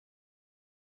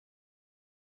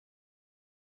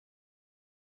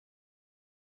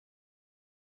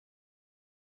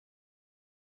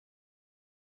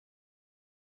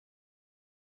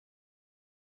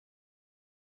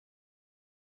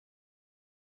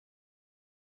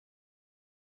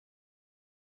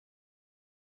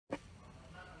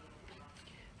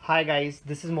Hi guys,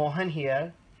 this is Mohan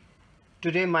here.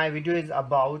 Today my video is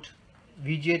about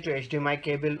VGA to HDMI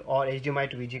cable or HDMI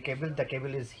to VGA cable. The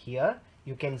cable is here.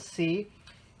 You can see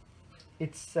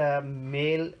it's a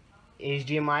male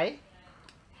HDMI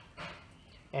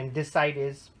and this side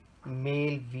is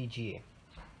male VGA.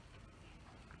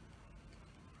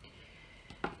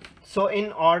 So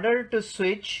in order to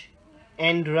switch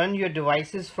and run your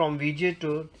devices from VGA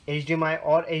to HDMI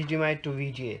or HDMI to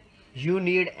VGA, you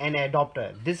need an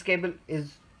adapter. This cable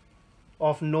is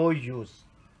of no use,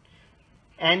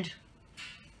 and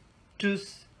to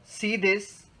see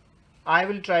this I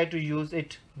will try to use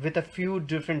it with a few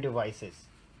different devices.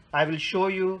 I will show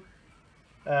you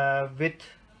with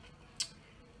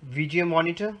VGA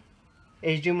monitor,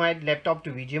 HDMI laptop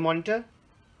to VGA monitor,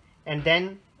 and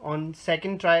then on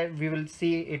second try we will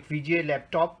see it VGA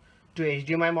laptop to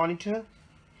HDMI monitor,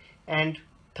 and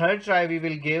third try we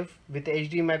will give with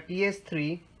HDMI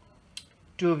PS3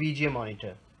 to VGA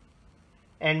monitor,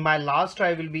 and my last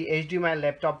try will be HDMI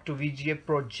laptop to VGA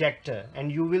projector, and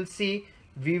you will see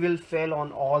we will fail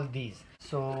on all these.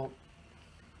 So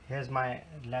here's my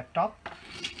laptop.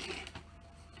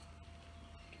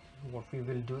 What we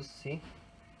will do, see,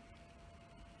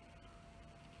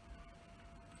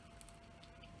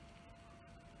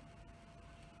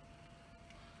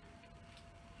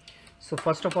 so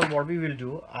first of all what we will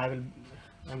do, I'm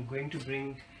going to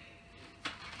bring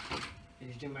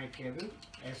HDMI cable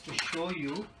as to show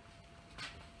you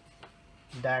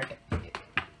that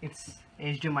its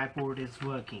HDMI port is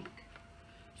working.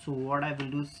 So what I will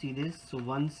do, see this, so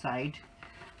one side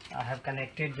I have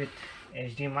connected with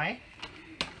HDMI,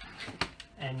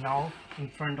 and now in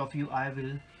front of you I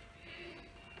will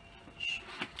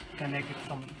connect it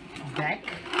from back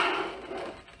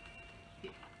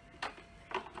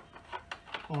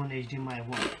on HDMI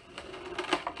 1.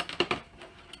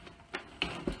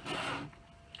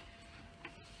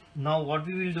 Now what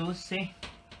we will do, say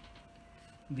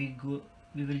we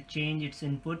will change its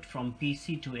input from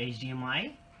PC to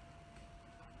HDMI.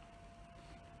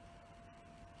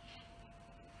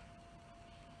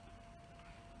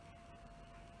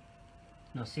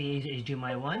 Now say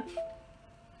HDMI 1.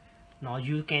 Now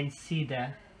you can see the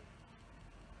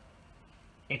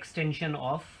extension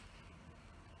of,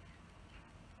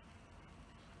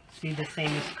 see the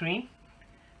same screen,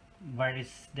 but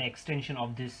it's the extension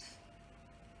of this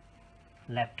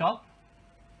laptop.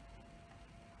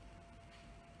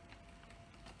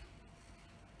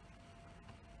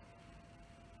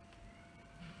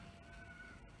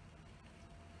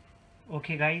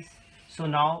 Okay guys, so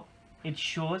now it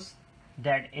shows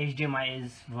that HDMI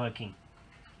is working.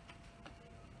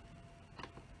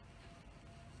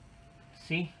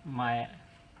 See my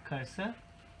cursor.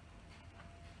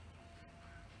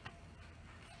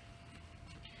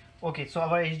 Okay, so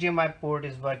our HDMI port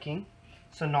is working.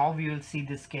 So now we will see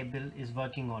this cable is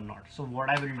working or not. So what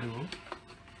I will do,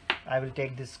 I will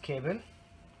take this cable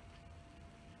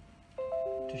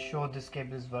to show this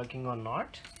cable is working or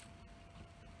not.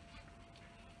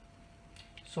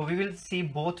 So we will see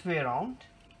both way around.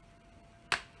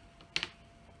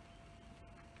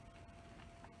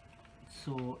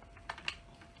 So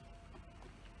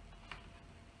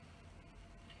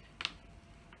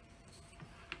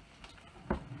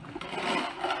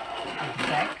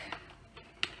back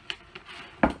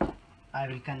I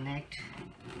will connect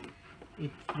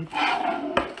it with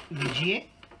VGA.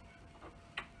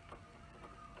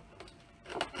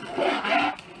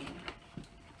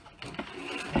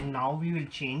 And now we will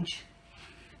change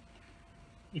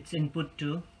its input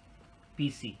to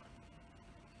PC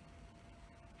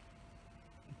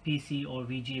or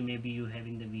VGA, maybe you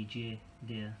having the VGA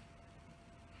there.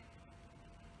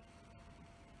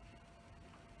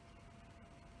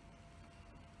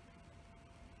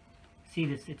 See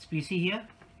this, it's PC here,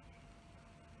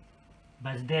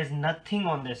 but there's nothing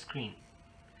on the screen.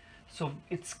 So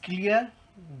it's clear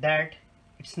that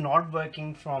it's not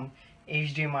working from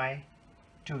HDMI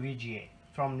to VGA,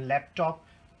 from laptop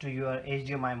to your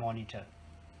HDMI monitor.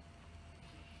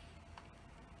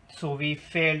 So we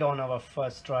failed on our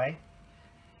first try,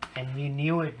 and we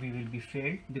knew it, we will be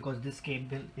failed because this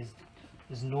cable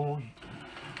is no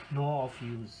of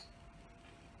use.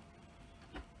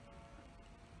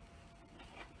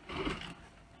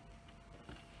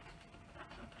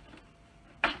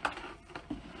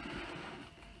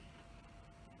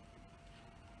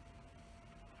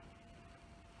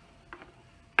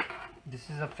 This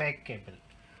is a fake cable.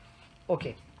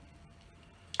 Okay,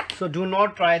 so do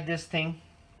not try this thing,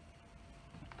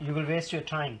 you will waste your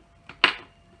time.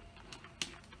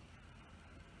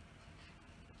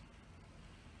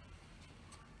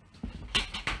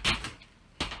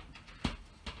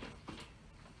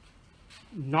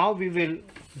 now we will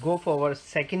go for our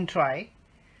second try,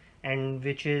 and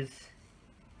which is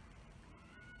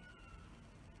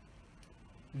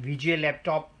VGA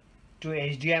laptop to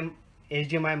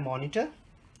HDMI monitor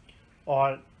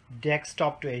or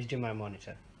desktop to HDMI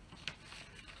monitor.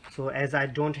 So as I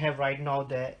don't have right now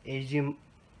the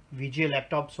VGA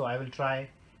laptop, so I will try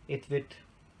it with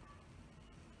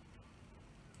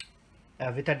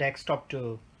a desktop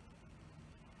to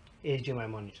HDMI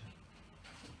monitor.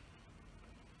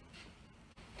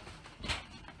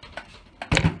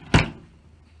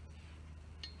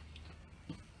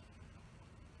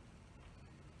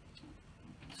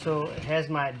 So here's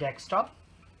my desktop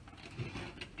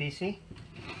PC.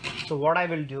 So what I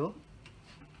will do,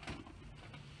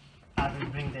 I will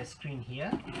bring the screen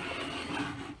here,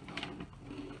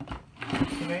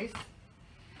 okay guys,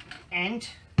 and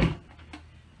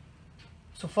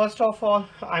so first of all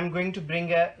I'm going to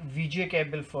bring a VGA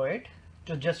cable for it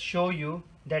to just show you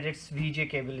that its VGA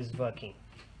cable is working.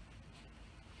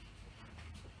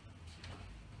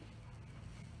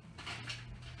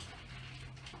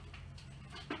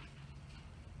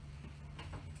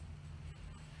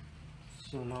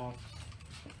 So now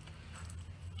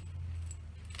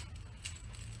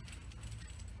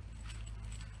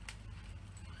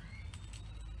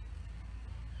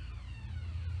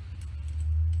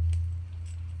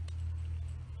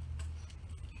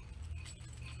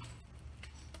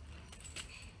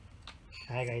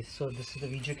hi guys, so this is the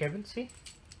VGA cable, see?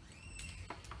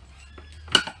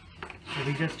 So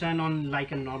we just turn on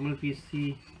like a normal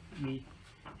PC, we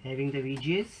having the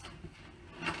VGAs.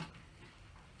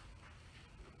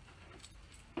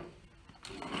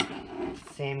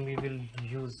 Same, we will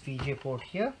use VGA port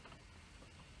here.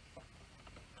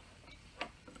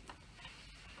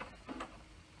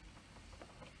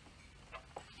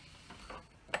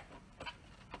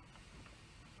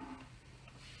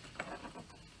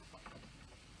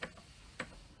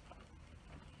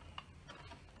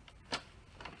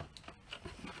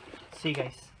 See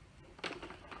guys,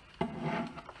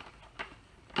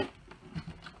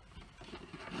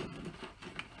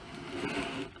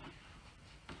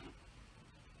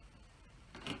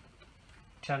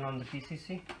 turn on the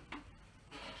PCC.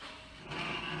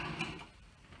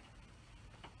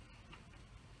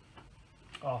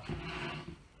 Oh,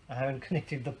 I haven't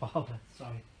connected the power,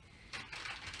 sorry.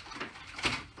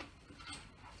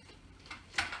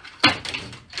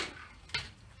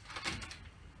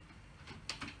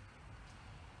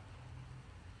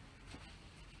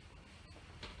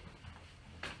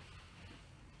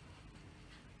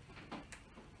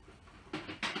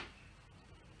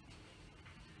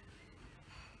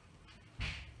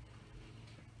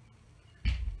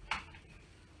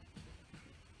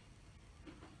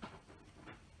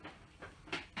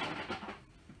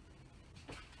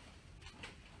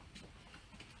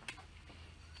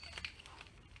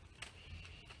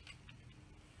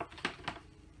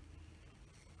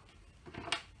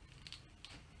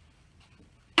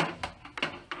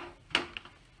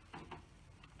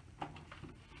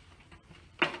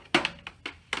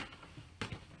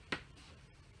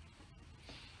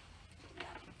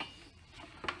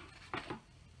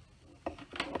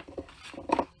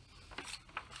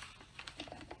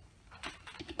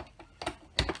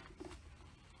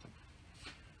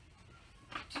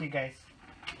 See guys,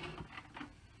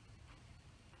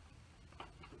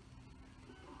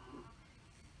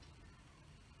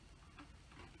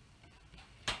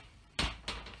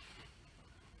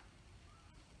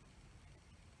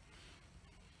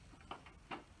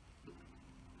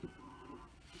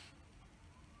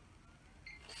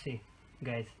 see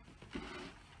guys,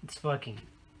 it's working.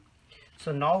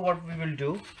 So now what we will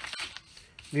do,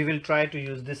 we will try to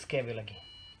use this cable again.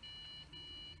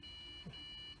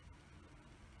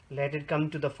 Let it come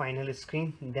to the final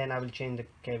screen, then I will change the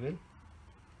cable.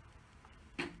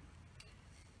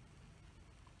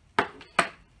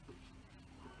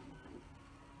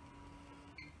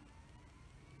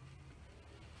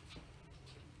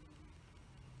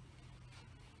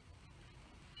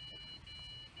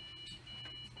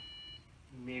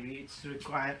 Maybe it's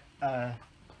require a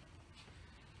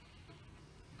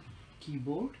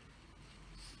keyboard.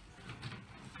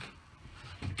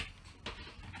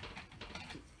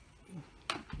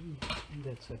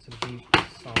 That's such a deep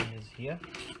sound is here.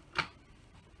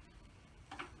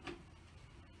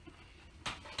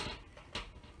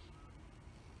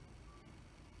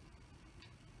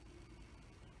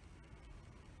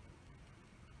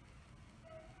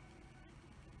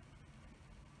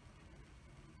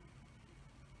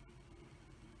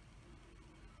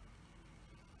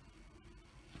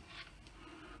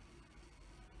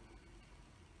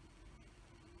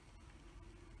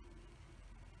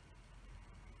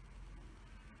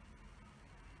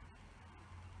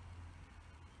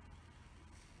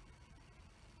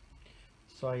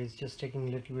 Sorry, it's just taking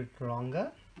a little bit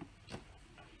longer.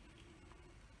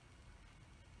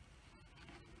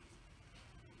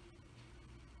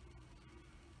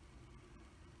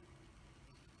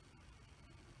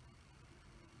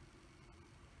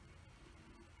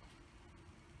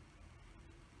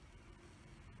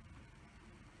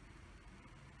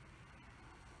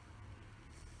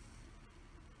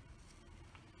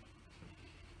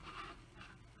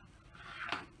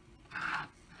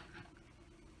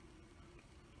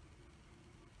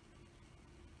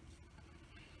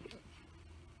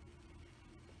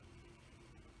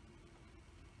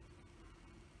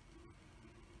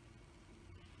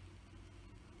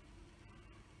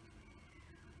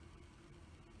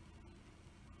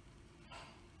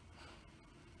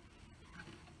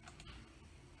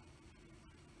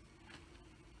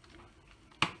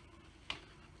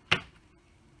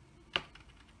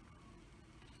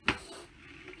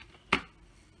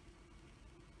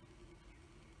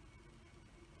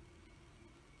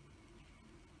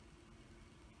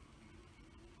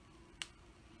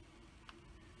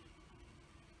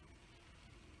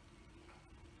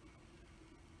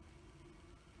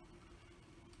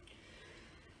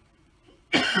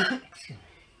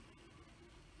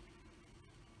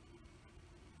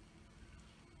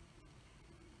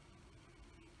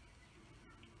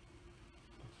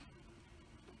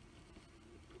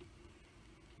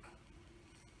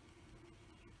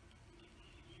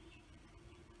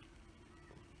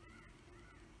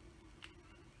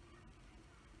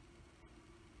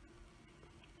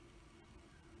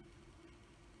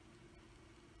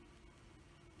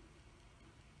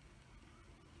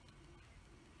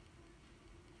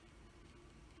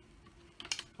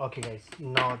 Okay guys,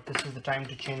 now this is the time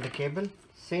to change the cable.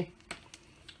 See,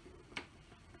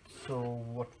 so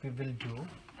what we will do,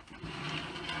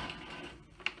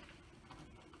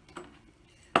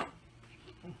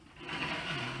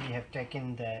 we have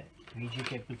taken the VGA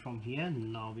cable from here.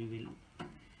 Now we will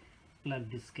plug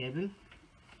this cable.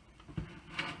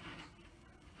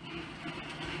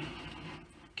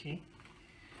 Okay,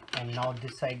 and now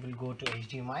this side will go to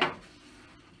HDMI.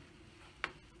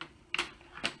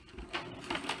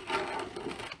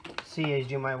 See,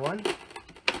 HDMI 1,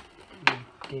 we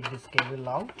take this cable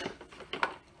out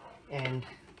and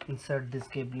insert this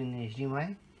cable in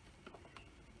HDMI.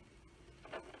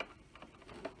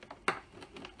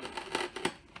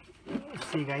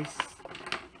 See guys,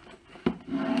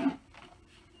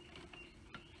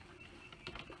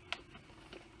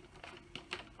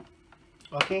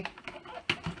 okay,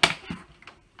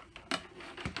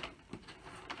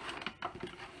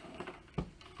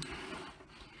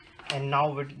 and now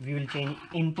we will change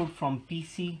input from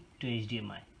PC to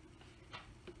HDMI.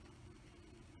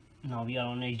 Now we are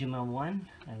on HDMI 1.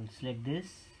 I will select this.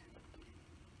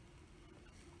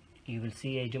 You will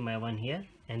see HDMI 1 here,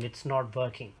 and it's not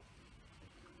working.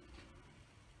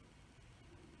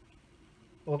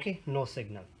 Okay, no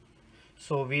signal.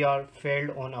 So we are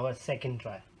failed on our second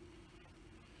try.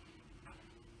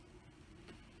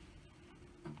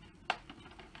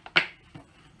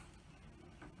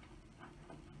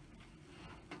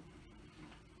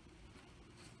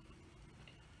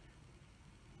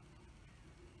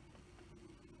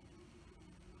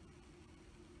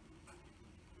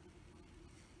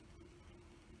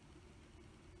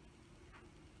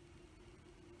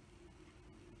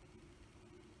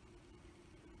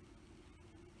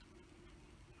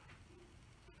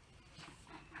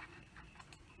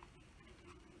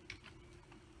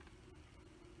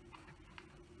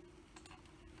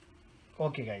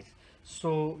 Okay guys,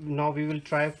 so now we will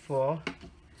try for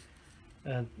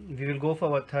we will go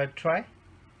for our third try.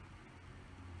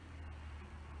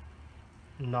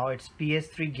 Now it's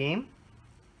PS3 game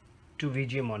to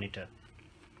VGA monitor.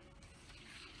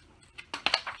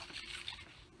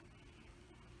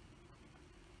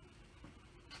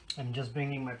 I'm just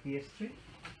bringing my PS3.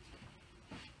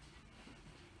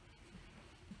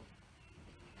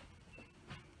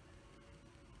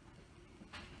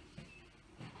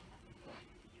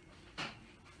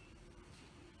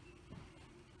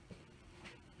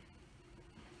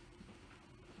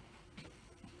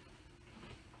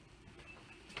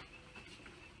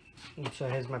 So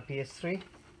here's my PS3.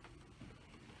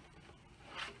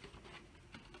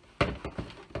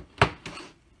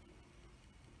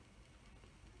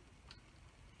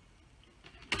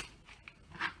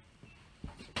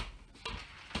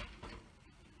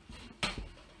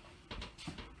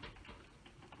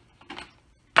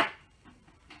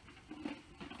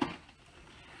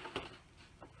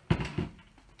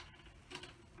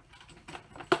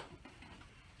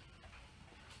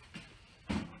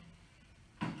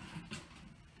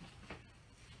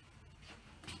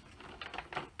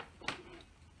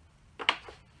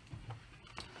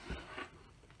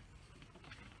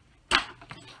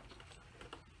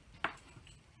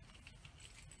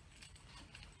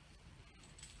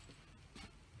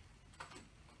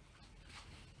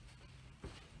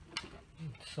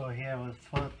 So here was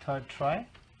for third try.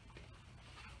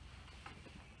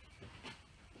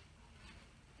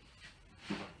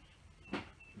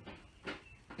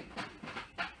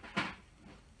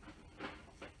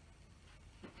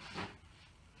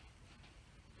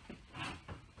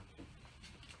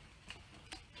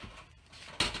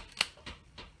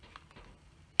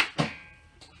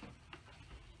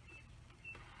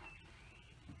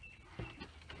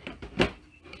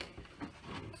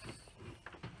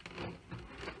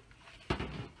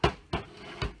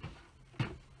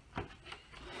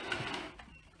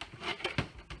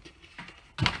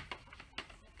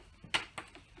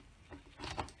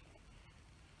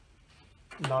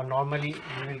 Now normally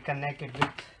we will connect it with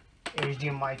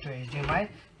HDMI to HDMI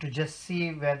to just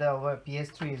see whether our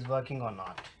PS3 is working or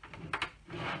not.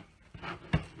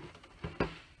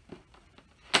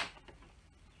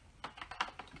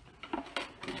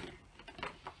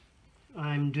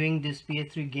 I'm doing this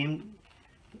PS3 game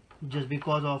just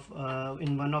because of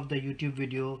in one of the YouTube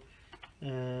video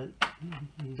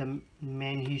the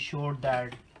man, he showed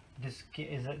that this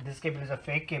cable is a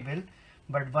fake cable,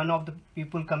 but one of the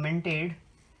people commented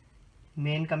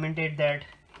that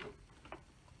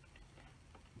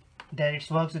it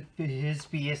works with his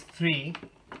PS3,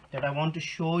 that I want to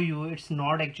show you it's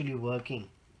not actually working.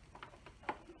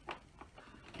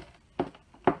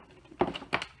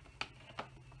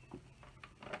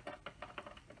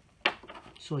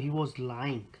 So he was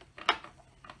lying.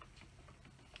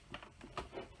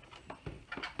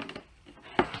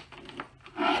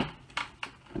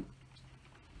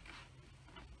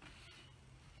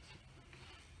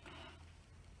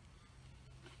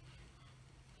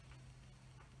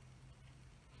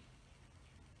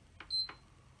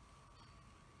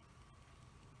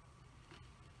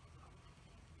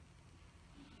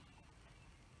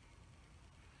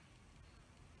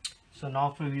 So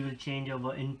now we will change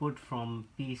our input from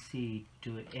PC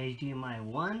to HDMI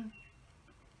 1.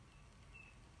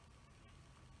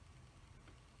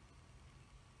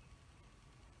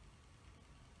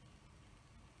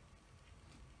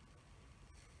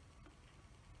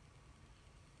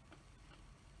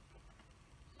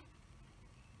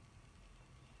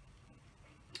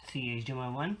 See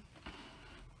HDMI 1.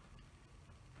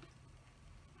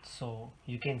 So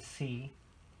you can see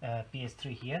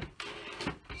PS3 here.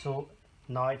 So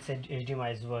now it's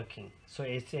HDMI is working. So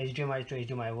it's HDMI to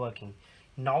HDMI working.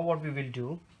 Now what we will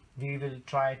do, we will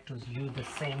try to use the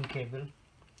same cable.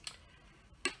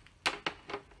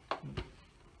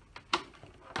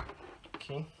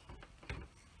 Okay.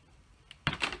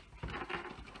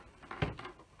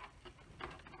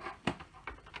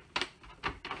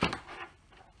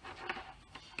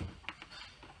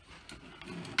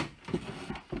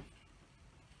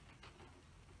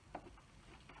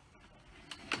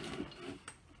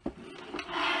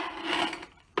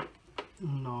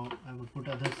 Now I will put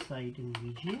other side in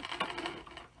VGA.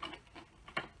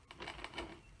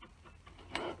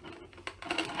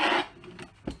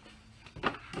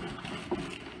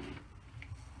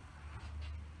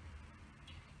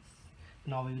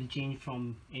 Now we will change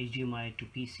from HDMI to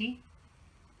PC.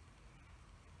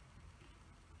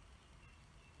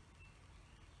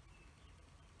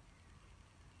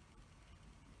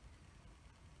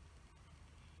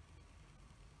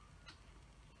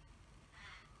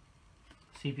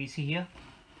 See PC here,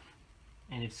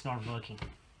 and it's not working.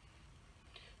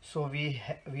 So we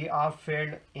are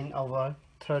failed in our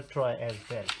third try as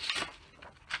well.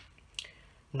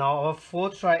 Now our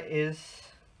fourth try is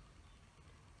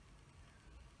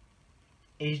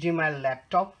HDMI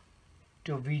laptop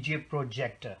to VGA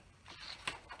projector.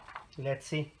 Let's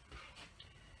see.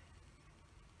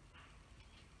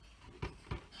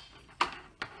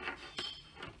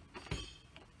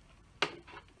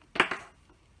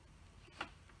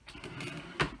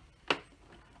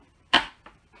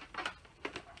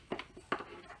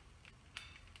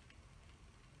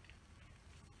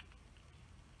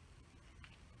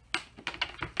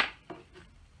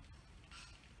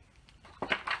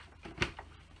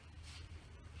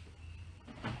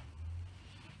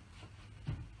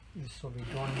 So we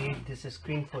don't need this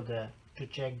screen for to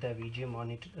check the VGA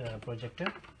monitor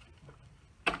projector.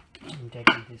 I'm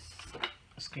taking this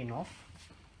screen off.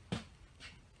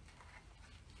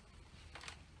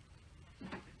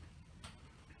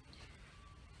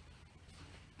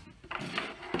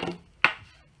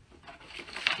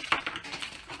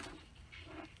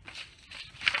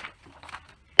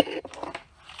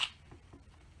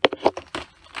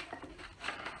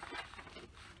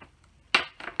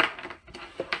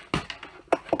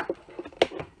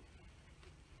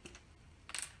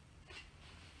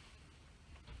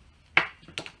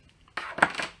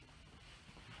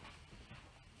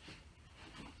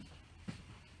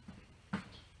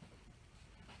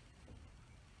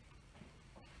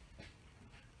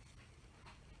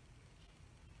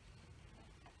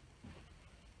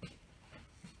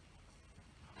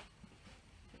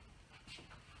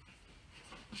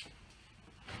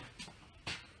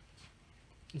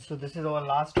 So this is our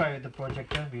last try with the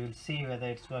projector. We will see whether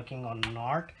it's working or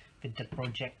not with the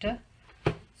projector.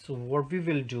 So what we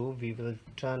will do, we will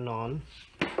turn on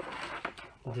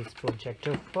this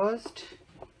projector first.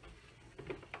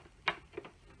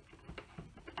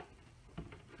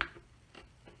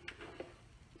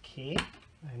 Okay,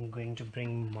 I'm going to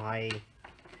bring my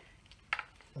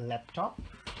laptop.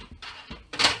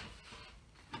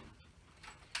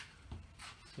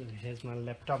 So here's my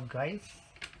laptop, guys.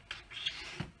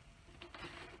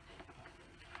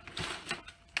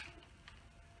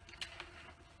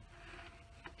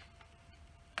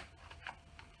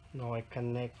 Now I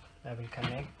will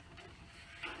connect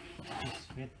this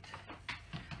with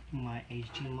my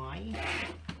HDMI.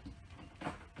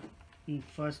 And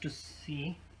first to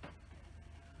see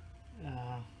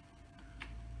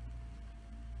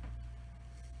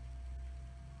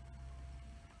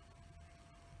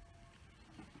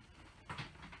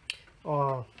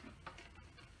oh,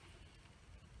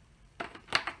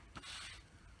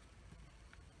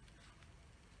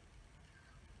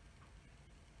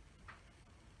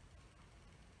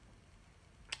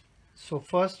 so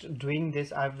first doing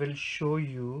this, I will show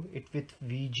you it with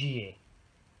VGA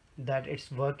that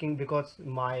it's working, because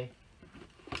my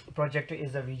projector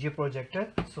is a VGA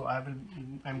projector. So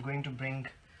I'm going to bring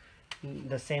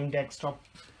the same desktop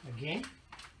again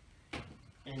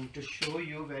and to show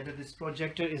you whether this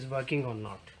projector is working or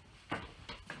not.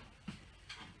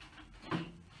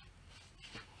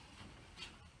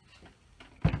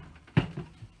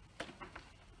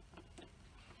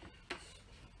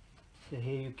 So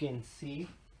here you can see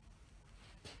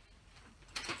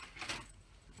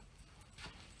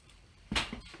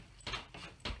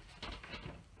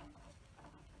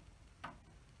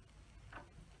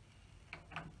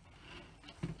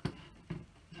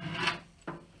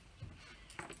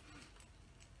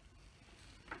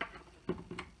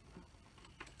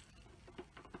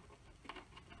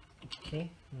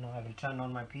okay. Now I will turn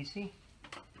on my PC.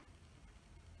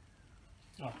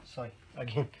 Oh, sorry,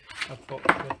 again I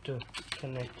forgot to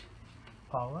connect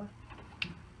power.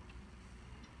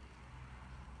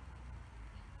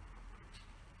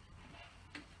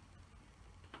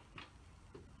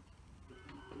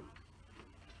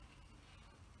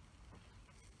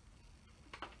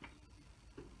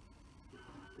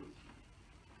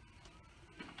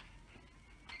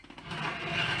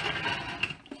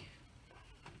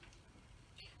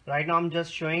 Right now I'm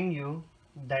just showing you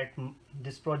that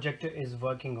this projector is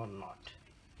working or not.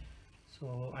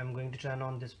 So I'm going to turn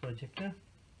on this projector.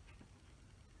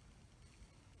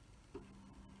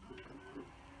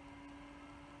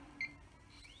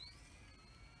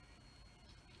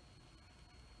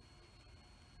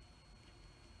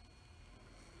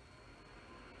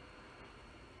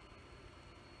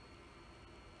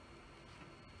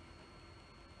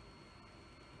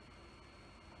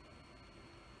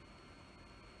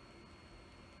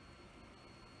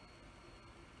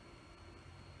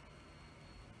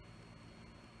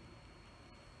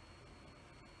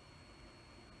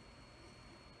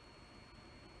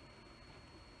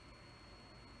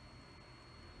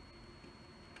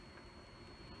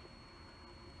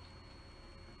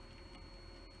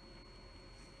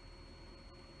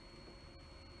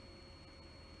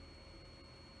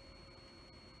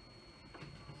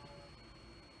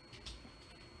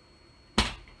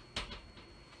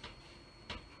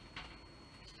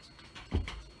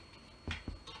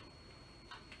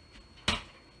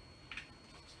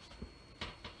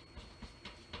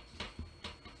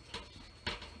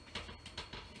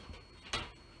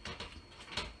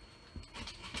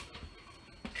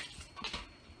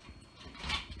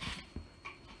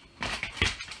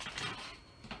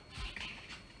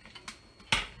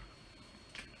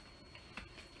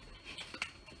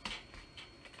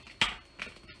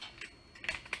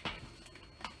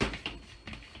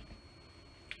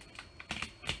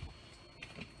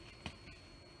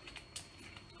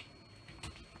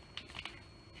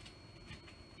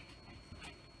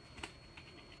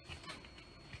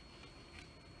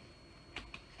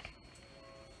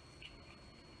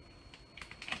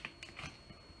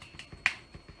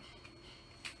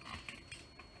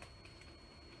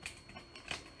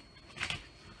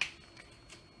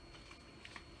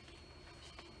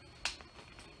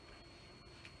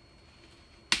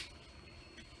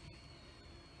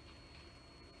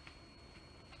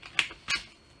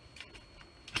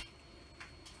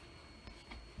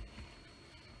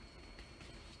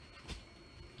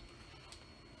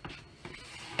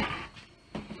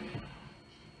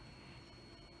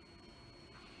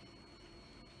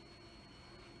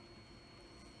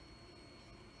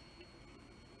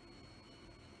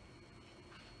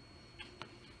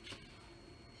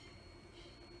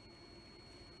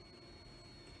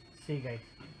 See guys,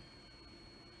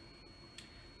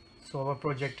 so our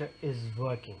projector is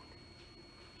working.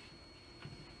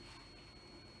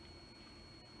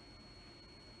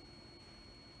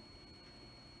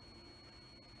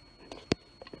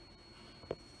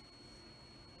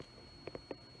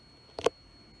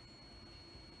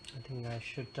 I think I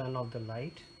should turn off the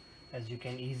light, as you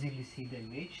can easily see the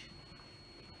image.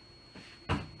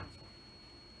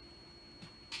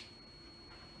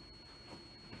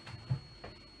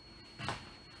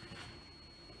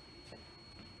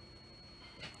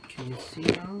 Can you see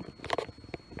now?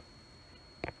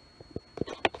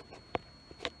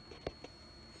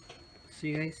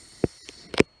 See guys?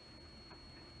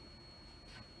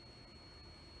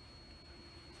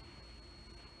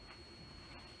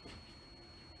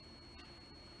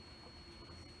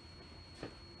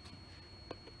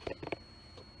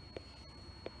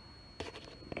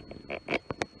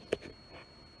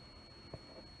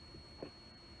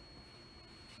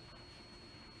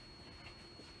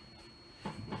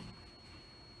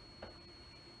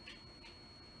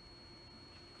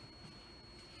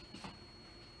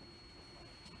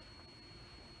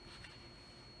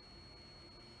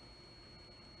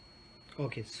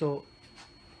 Okay, so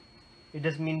it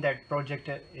does mean that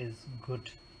projector is good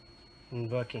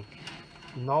and working.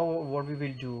 Now what we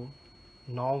will do,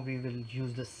 now we will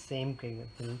use the same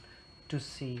cable to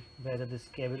see whether this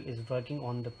cable is working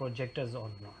on the projectors or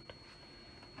not.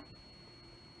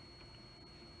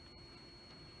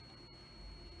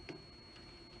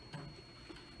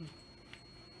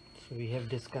 So we have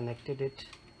disconnected it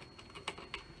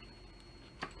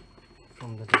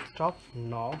from the desktop.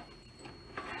 Now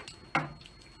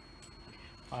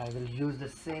I will use the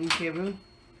same cable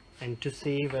and to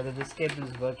see whether this cable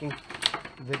is working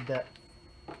with the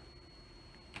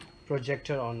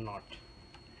projector or not.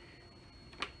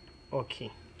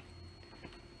 Okay,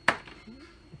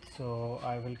 so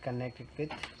I will connect it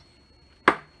with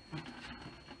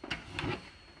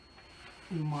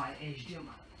my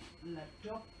HDMI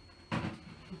laptop.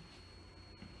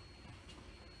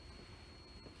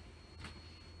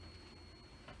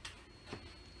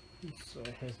 So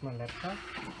here's my laptop.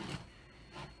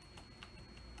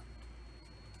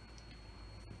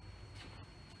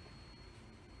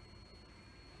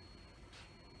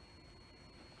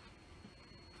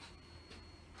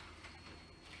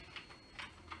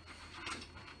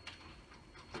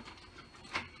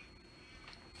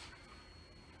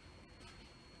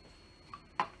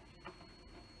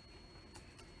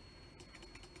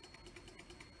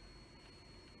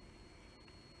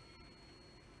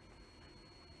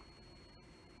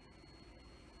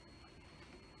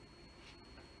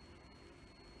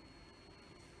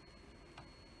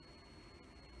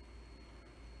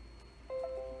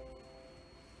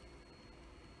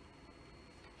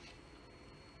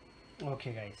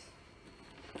 Okay guys,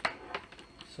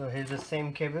 so here's the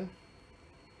same cable.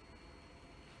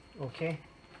 Okay,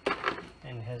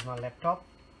 and here's my laptop.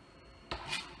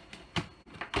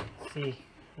 See,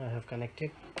 I have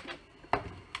connected,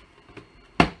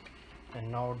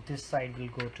 and now this side will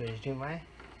go to HDMI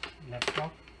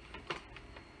laptop.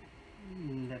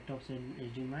 Laptop's in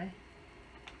HDMI,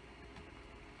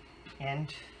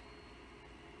 and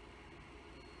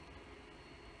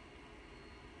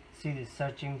see this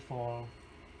searching for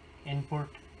input.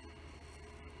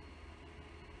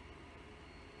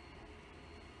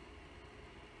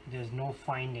 There's no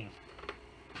finding.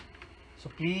 So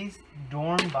please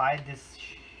don't buy this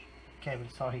cable.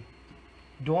 Sorry,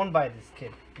 don't buy this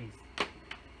cable, please.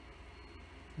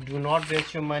 Do not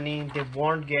waste your money. They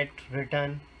won't get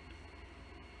returned,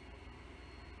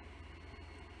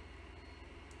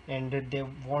 and they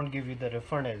won't give you the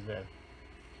refund as well,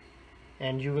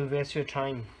 and you will waste your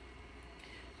time.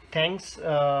 Thanks.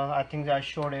 I think I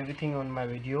showed everything on my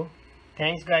video.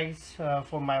 Thanks guys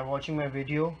for watching my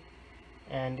video,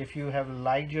 and if you have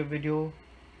liked your video,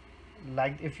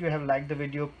 if you have liked the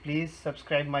video, please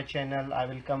subscribe my channel. I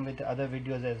will come with other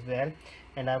videos as well,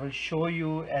 and I will show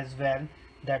you as well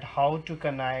that how to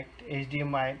connect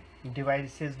HDMI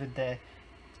devices with the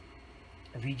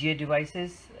VGA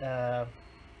devices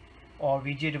or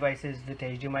VGA devices with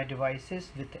HDMI devices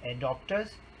with adapters.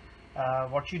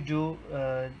 What you do,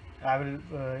 I will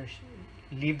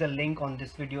leave the link on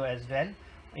this video as well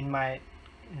in my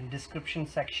description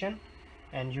section,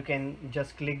 and you can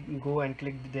just go and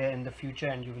click there in the future,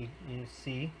 and you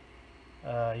see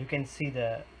you can see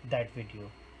that video.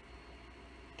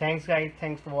 Thanks guys,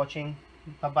 thanks for watching.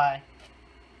 Bye bye.